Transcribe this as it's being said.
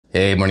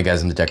Hey, morning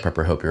guys, I'm the Tech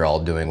Prepper. Hope you're all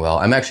doing well.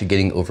 I'm actually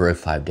getting over a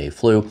 5-day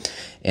flu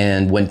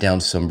and went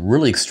down some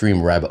really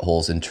extreme rabbit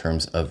holes in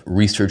terms of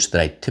research that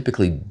I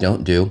typically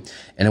don't do,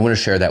 and I want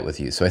to share that with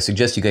you. So I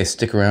suggest you guys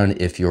stick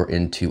around if you're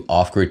into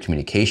off-grid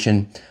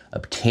communication,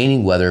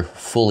 obtaining weather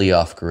fully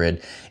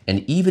off-grid,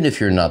 and even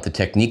if you're not, the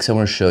techniques I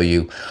want to show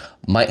you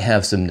might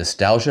have some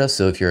nostalgia.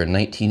 So if you're a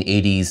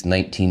 1980s,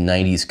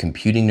 1990s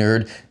computing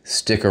nerd,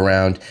 stick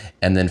around.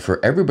 And then for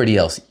everybody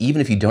else,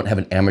 even if you don't have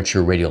an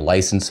amateur radio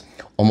license,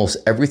 almost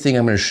everything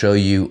I'm going to show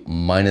you,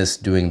 minus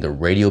doing the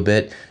radio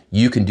bit,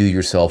 you can do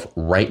yourself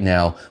right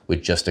now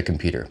with just a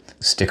computer.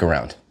 Stick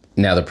around.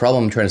 Now, the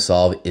problem I'm trying to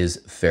solve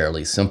is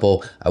fairly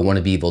simple. I want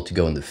to be able to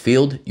go in the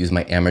field, use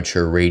my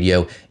amateur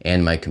radio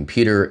and my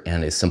computer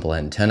and a simple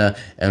antenna,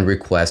 and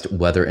request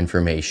weather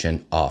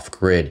information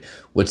off-grid.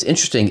 What's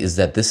interesting is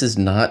that this is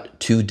not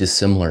too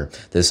dissimilar.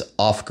 This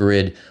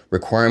off-grid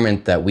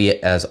requirement that we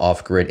as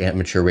off-grid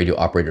amateur radio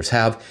operators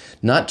have,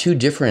 not too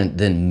different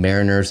than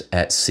mariners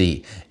at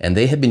sea. And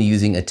they have been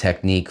using a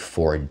technique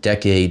for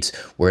decades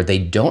where they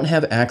don't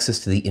have access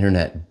to the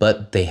internet,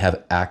 but they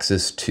have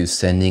access to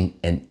sending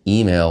an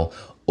email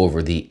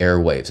over the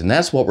airwaves. And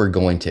that's what we're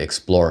going to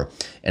explore.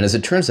 And as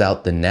it turns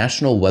out, the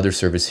National Weather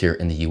Service here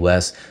in the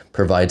US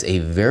provides a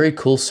very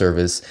cool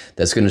service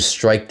that's going to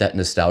strike that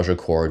nostalgia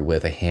chord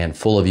with a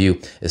handful of you,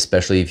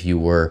 especially if you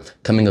were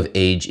coming of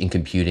age in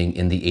computing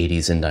in the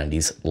 80s and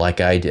 90s like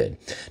I did.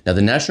 Now,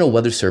 the National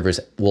Weather Service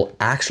will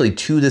actually,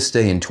 to this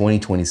day in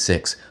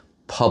 2026,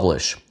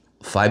 publish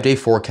 5-day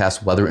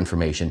forecast weather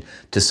information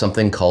to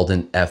something called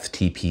an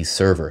FTP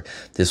server.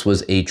 This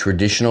was a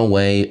traditional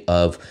way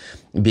of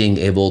being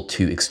able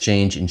to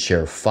exchange and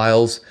share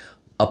files,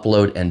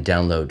 upload and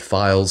download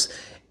files,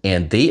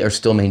 and they are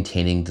still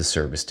maintaining the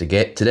service to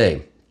get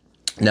today.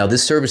 Now,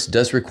 this service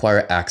does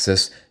require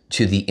access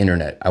to the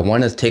internet. I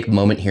want to take a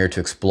moment here to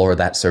explore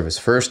that service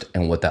first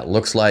and what that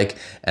looks like,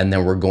 and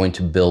then we're going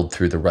to build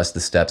through the rest of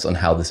the steps on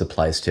how this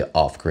applies to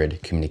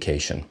off-grid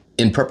communication.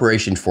 In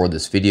preparation for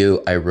this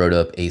video, I wrote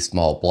up a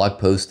small blog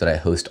post that I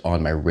host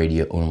on my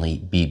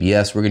radio-only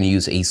BBS. We're going to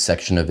use a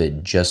section of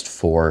it just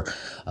for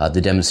the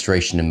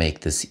demonstration to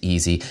make this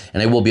easy.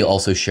 And I will be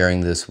also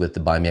sharing this with the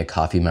Buy Me a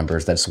Coffee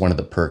members. That's one of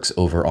the perks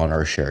over on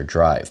our shared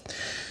drive.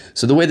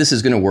 So the way this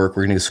is going to work,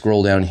 we're going to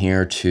scroll down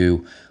here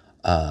to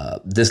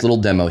this little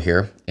demo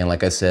here. And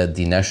like I said,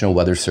 the National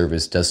Weather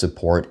Service does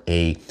support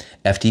a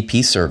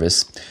FTP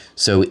service.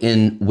 So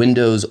in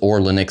Windows or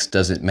Linux,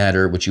 doesn't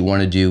matter. What you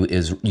want to do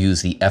is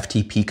use the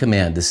FTP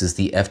command. This is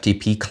the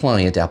FTP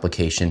client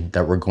application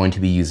that we're going to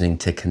be using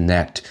to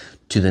connect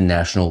to the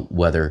National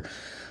Weather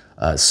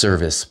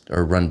Service,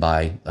 or run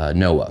by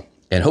NOAA.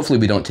 And hopefully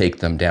we don't take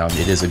them down.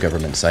 It is a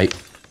government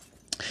site.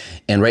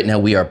 And right now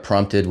we are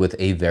prompted with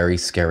a very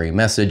scary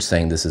message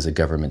saying this is a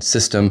government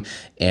system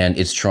and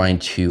it's trying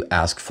to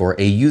ask for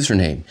a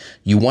username.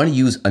 You want to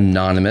use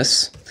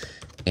anonymous,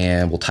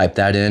 and we'll type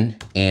that in.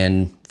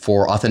 And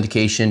for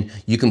authentication,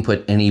 you can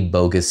put any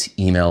bogus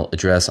email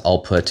address. I'll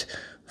put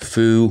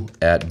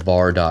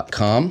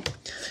foo@bar.com,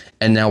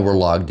 and now we're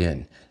logged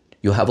in.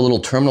 You'll have a little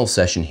terminal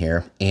session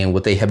here, and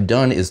what they have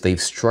done is they've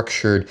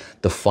structured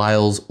the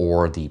files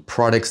or the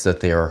products that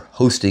they are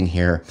hosting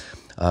here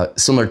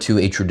similar to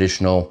a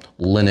traditional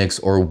Linux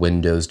or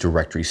Windows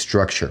directory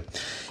structure.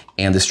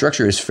 And the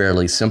structure is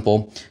fairly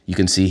simple. You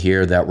can see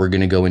here that we're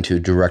going to go into a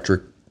directory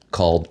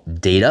called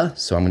data.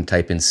 So I'm going to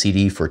type in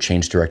CD for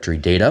change directory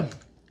data.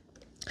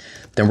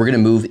 Then we're going to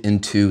move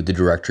into the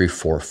directory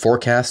for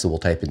forecast. So we'll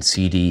type in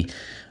CD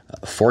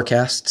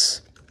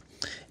forecasts.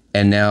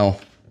 And now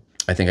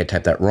I think I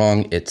typed that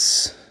wrong.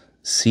 It's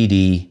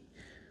CD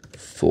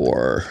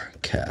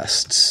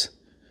forecasts.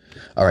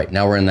 All right,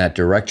 now we're in that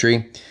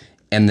directory.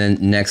 And then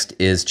next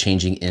is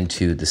changing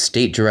into the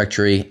state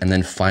directory. And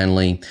then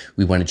finally,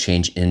 we want to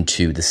change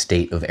into the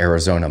state of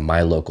Arizona,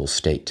 my local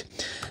state.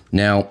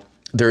 Now,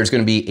 there's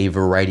going to be a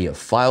variety of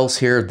files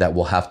here that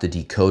we'll have to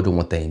decode on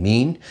what they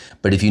mean.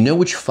 But if you know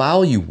which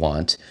file you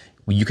want,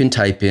 you can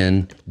type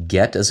in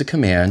get as a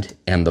command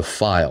and the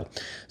file.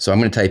 So I'm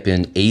going to type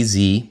in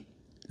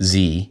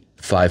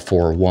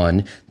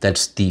AZZ541.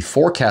 That's the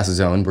forecast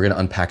zone. We're going to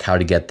unpack how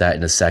to get that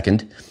in a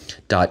second.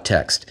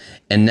 .text.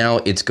 And now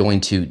it's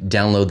going to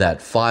download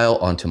that file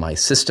onto my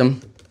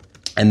system,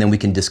 and then we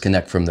can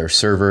disconnect from their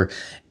server.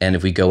 And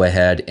if we go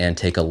ahead and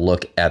take a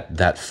look at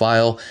that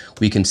file,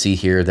 we can see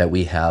here that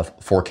we have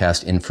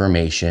forecast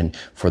information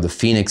for the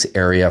Phoenix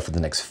area for the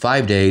next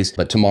 5 days.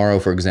 But tomorrow,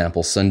 for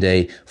example,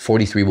 Sunday,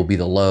 43 will be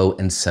the low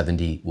and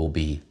 70 will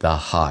be the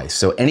high.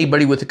 So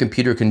anybody with a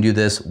computer can do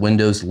this,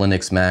 Windows,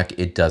 Linux, Mac,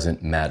 it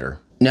doesn't matter.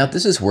 Now,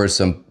 this is where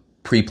some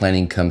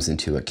pre-planning comes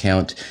into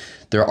account.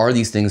 There are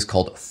these things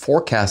called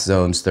forecast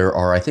zones. There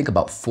are, I think,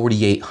 about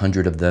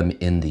 4,800 of them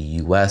in the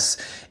US,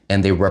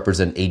 and they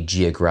represent a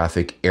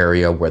geographic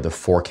area where the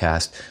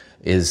forecast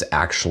is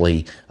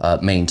actually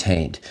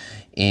maintained.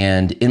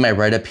 And in my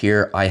write-up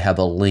here, I have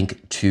a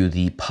link to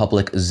the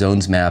public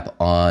zones map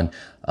on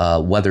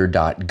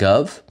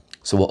weather.gov.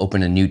 So we'll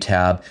open a new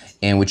tab,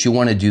 and what you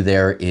want to do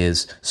there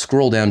is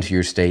scroll down to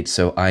your state.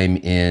 So I'm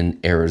in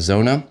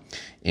Arizona,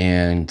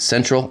 and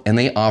Central, and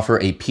they offer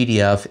a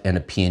PDF and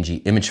a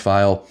PNG image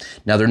file.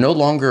 Now they're no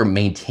longer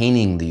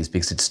maintaining these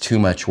because it's too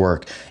much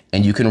work,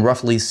 and you can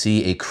roughly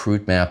see a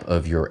crude map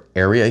of your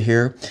area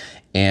here.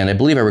 And I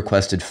believe I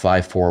requested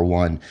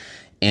 541.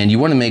 And you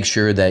want to make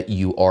sure that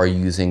you are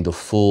using the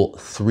full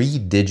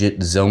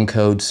 3-digit zone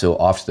code. So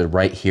off to the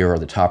right here, or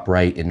the top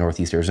right in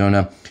Northeast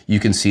Arizona, you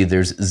can see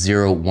there's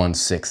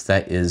 016.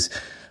 That is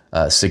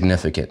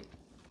significant.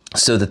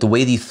 So that the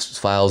way these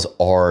files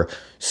are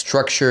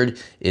structured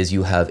is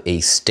you have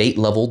a state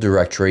level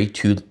directory,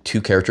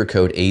 two character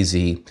code AZ.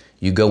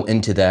 You go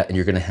into that and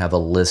you're going to have a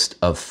list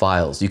of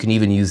files. You can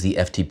even use the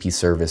FTP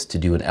service to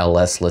do an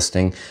LS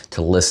listing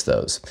to list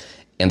those.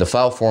 And the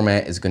file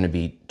format is going to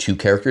be 2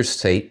 character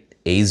state,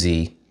 AZ,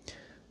 the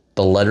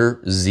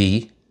letter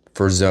Z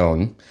for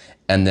zone,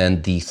 and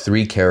then the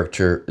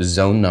 3-character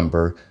zone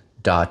number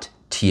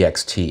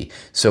 .txt.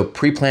 So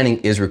pre-planning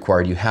is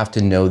required. You have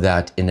to know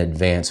that in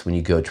advance when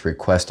you go to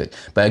request it.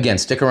 But again,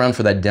 stick around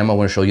for that demo I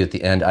want to show you at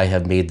the end. I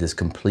have made this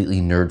completely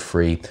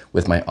nerd-free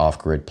with my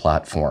off-grid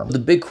platform. The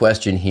big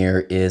question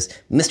here is,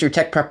 Mr.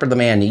 Tech Prepper the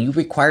man, you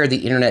require the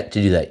internet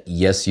to do that?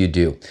 Yes, you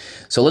do.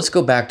 So let's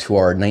go back to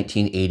our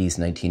 1980s,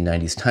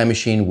 1990s time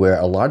machine, where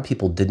a lot of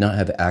people did not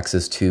have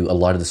access to a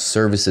lot of the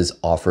services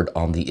offered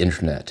on the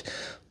internet.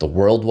 The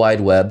World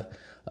Wide Web,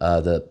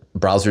 the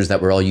browsers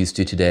that we're all used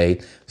to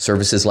today,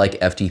 services like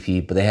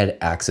FTP, but they had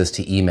access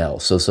to email.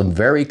 So some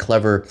very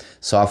clever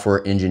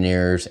software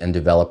engineers and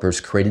developers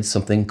created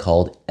something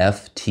called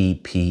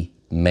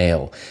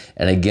FTPmail.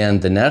 And again,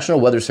 the National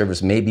Weather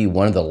Service may be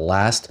one of the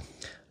last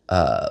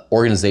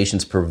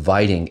organizations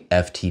providing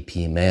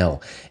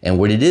FTPmail. And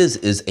what it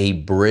is a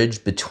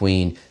bridge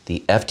between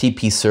the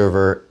FTP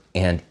server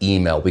and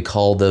email. We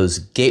call those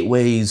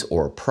gateways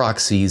or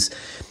proxies,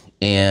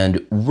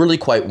 and really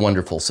quite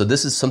wonderful. So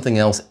this is something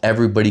else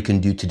everybody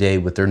can do today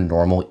with their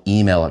normal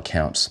email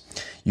accounts.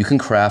 You can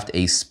craft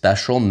a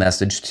special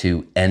message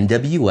to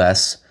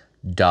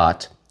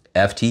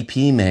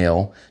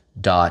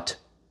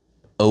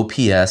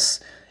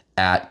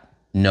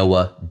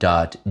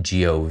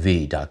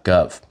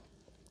nws.ftpmail.ops@noaa.gov.gov.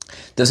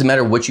 Doesn't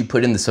matter what you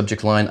put in the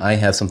subject line. I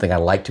have something I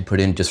like to put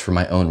in just for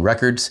my own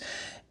records.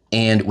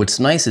 And what's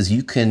nice is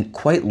you can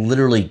quite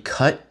literally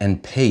cut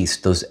and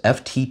paste those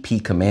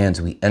FTP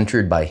commands we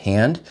entered by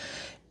hand.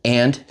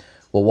 And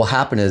what will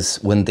happen is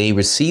when they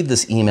receive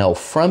this email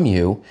from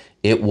you,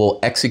 it will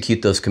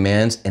execute those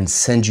commands and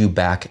send you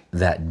back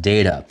that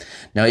data.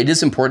 Now, it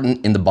is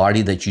important in the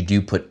body that you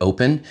do put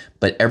open,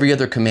 but every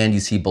other command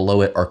you see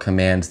below it are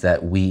commands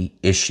that we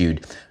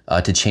issued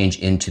to change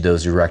into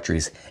those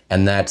directories.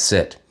 And that's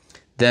it.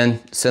 Then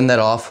send that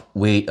off,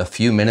 wait a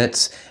few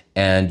minutes,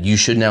 and you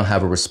should now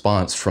have a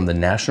response from the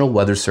National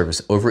Weather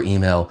Service over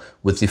email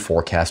with the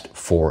forecast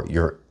for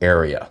your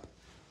area.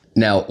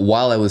 Now,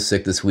 while I was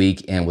sick this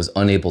week and was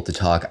unable to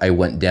talk, I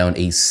went down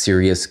a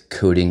serious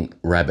coding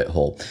rabbit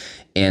hole.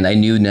 And I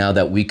knew now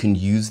that we can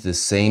use the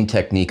same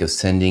technique of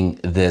sending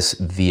this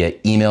via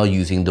email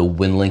using the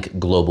Winlink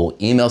global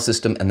email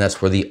system, and that's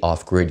where the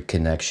off-grid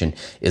connection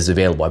is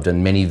available. I've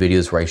done many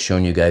videos where I've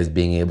shown you guys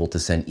being able to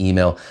send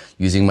email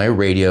using my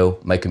radio,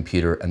 my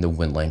computer, and the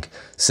Winlink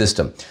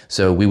system.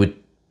 So we would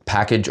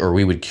package, or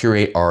we would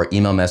curate our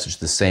email message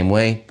the same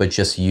way, but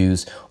just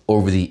use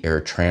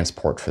over-the-air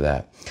transport for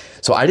that.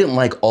 So I didn't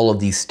like all of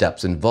these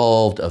steps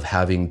involved of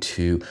having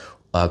to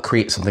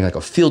create something like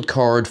a field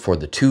card for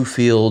the to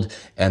field,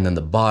 and then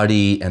the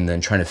body, and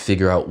then trying to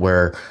figure out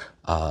where,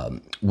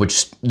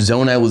 which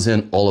zone I was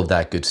in, all of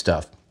that good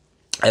stuff.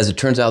 As it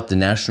turns out, the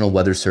National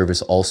Weather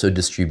Service also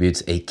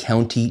distributes a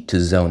county to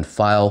zone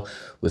file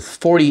with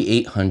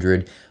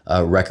 4,800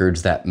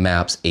 records that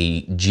maps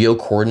a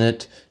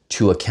geocoordinate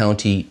to a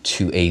county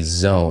to a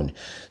zone.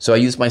 So I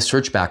use my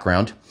search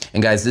background,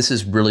 and guys, this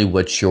is really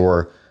what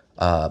you're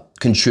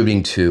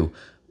contributing to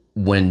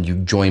when you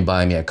join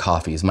Buy Me a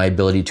Coffee, is my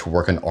ability to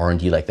work on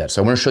R&D like that.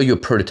 So I want to show you a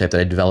prototype that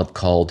I developed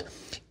called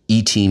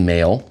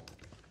ETmail.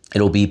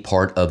 It'll be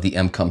part of the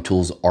MCOM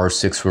Tools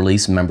R6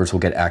 release. Members will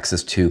get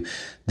access to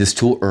this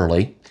tool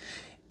early.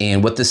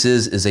 And what this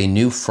is a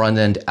new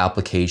front-end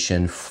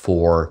application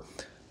for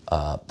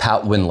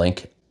Pout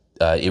Winlink.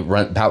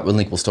 Pout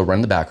Winlink will still run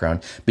in the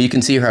background, but you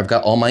can see here I've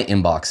got all my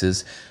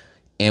inboxes.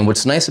 And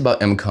what's nice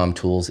about MCOM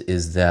Tools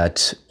is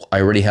that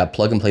I already have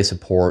plug-and-play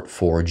support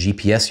for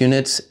GPS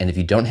units, and if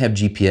you don't have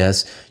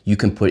GPS, you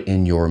can put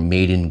in your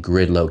maiden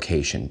grid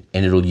location,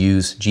 and it'll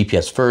use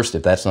GPS first.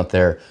 If that's not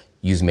there,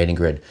 use maiden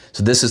grid.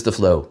 So this is the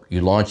flow.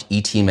 You launch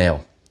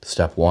ETmail,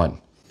 step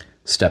 1.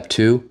 Step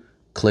 2,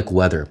 click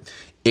weather.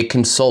 It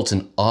consults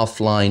an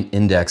offline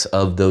index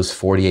of those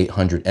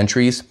 4,800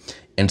 entries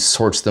and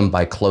sorts them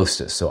by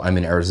closest. So I'm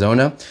in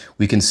Arizona.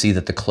 We can see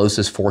that the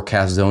closest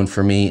forecast zone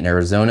for me in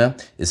Arizona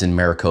is in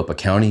Maricopa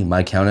County,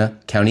 my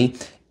county,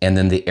 and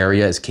then the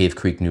area is Cave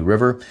Creek, New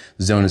River.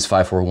 Zone is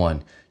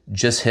 541.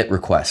 Just hit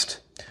request.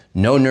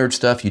 No nerd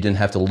stuff. You didn't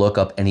have to look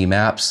up any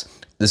maps.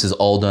 This is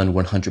all done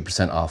 100%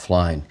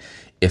 offline.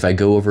 If I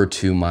go over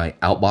to my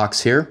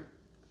outbox here,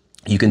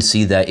 you can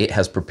see that it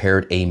has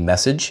prepared a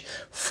message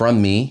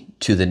from me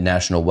to the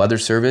National Weather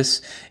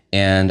Service,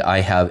 and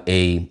I have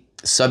a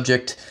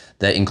subject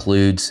that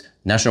includes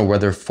National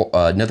Weather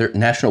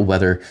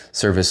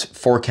Service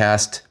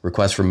forecast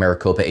request from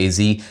Maricopa AZ.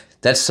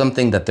 That's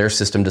something that their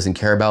system doesn't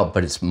care about,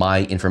 but it's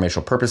my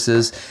informational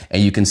purposes,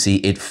 and you can see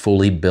it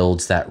fully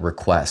builds that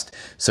request.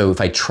 So if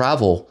I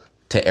travel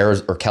to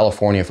Arizona or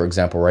California, for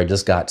example, where I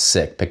just got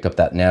sick, picked up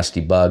that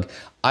nasty bug,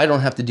 I don't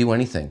have to do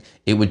anything.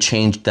 It would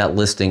change that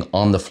listing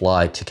on the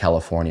fly to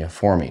California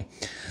for me.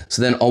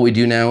 So then all we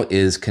do now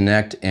is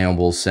connect, and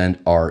we'll send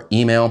our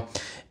email,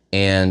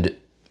 and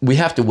we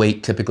have to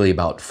wait typically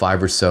about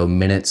 5 or so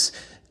minutes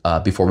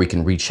before we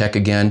can recheck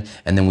again,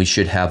 and then we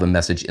should have a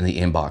message in the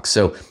inbox.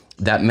 So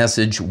that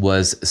message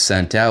was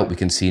sent out. We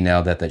can see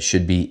now that that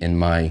should be in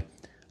my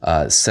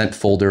sent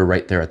folder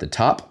right there at the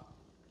top.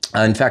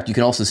 In fact, you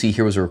can also see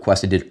here was a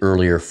request I did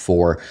earlier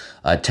for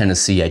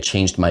Tennessee. I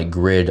changed my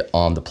grid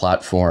on the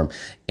platform,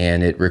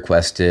 and it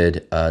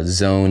requested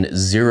zone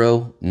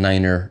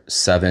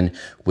 097,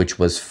 which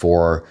was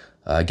for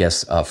I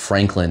guess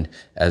Franklin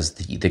as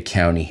the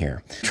county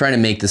here. I'm trying to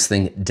make this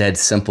thing dead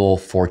simple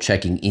for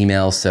checking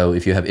email. So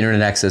if you have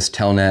internet access,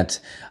 Telnet,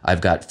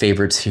 I've got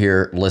favorites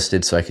here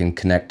listed so I can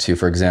connect to,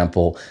 for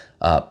example,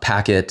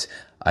 Packet.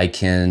 I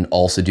can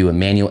also do a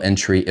manual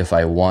entry if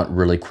I want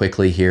really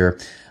quickly here.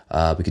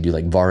 We could do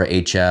like VARA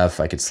HF.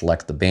 I could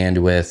select the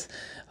bandwidth,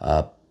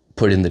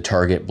 put in the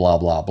target, blah,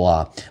 blah,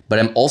 blah. But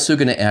I'm also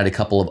gonna add a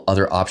couple of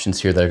other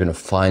options here that are gonna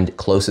find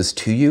closest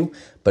to you,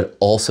 but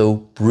also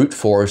brute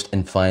force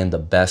and find the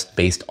best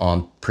based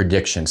on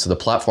prediction. So the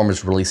platform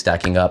is really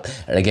stacking up.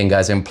 And again,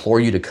 guys, I implore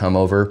you to come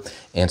over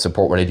and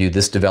support what I do.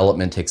 This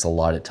development takes a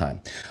lot of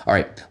time. All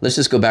right, let's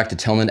just go back to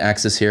Telnet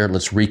Access here.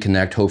 Let's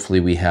reconnect. Hopefully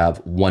we have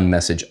one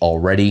message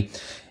already.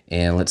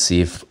 And let's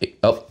see if,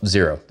 oh,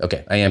 0.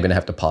 Okay, I am gonna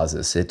have to pause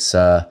this. It's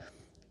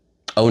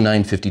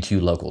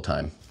 09:52 local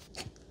time.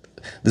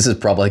 This is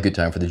probably a good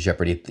time for the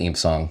Jeopardy theme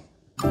song.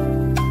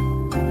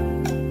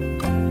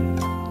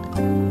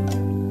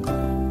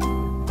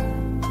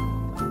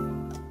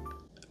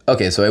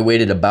 Okay, so I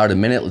waited about a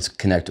minute. Let's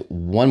connect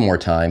one more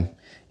time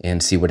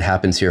and see what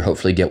happens here.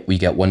 Hopefully we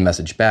get one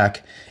message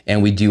back,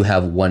 and we do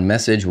have one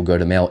message. We'll go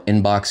to mail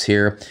inbox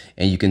here,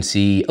 and you can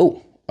see,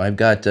 oh, I've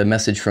got a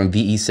message from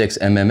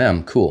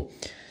VE6MMM, cool.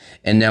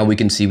 And now we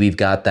can see we've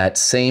got that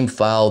same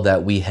file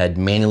that we had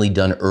manually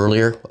done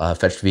earlier,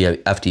 fetched via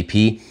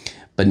FTP,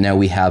 but now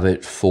we have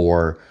it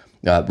for,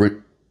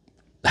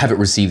 have it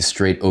received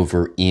straight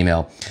over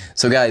email.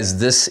 So guys,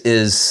 this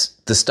is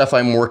the stuff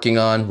I'm working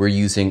on. We're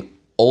using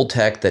old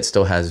tech that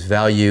still has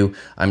value.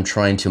 I'm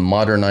trying to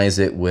modernize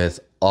it with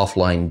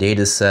offline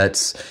data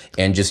sets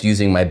and just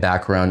using my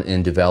background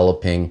in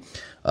developing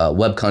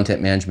web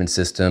content management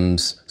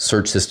systems,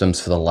 search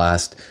systems for the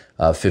last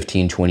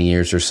 15, 20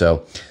 years or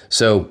so.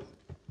 So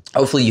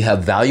hopefully you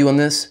have value on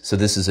this. So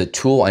this is a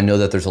tool. I know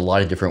that there's a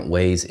lot of different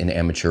ways in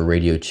amateur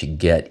radio to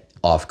get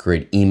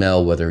off-grid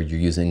email, whether you're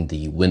using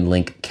the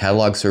Winlink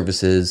catalog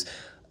services,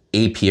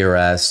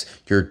 APRS,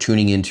 you're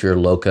tuning into your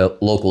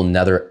local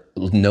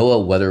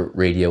NOAA weather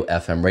radio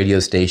FM radio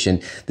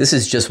station. This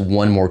is just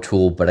one more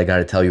tool, but I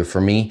gotta tell you, for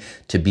me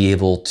to be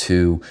able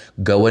to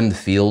go in the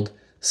field,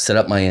 set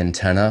up my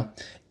antenna,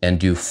 and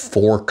do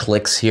 4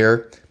 clicks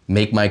here,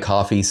 make my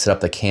coffee, set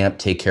up the camp,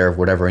 take care of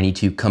whatever I need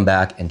to, come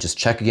back and just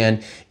check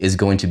again, is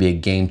going to be a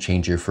game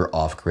changer for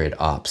off-grid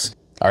ops.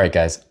 All right,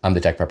 guys, I'm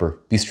the Tech Prepper.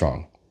 Be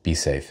strong, be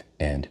safe,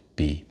 and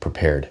be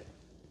prepared.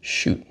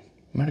 Shoot,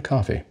 I'm out of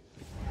coffee.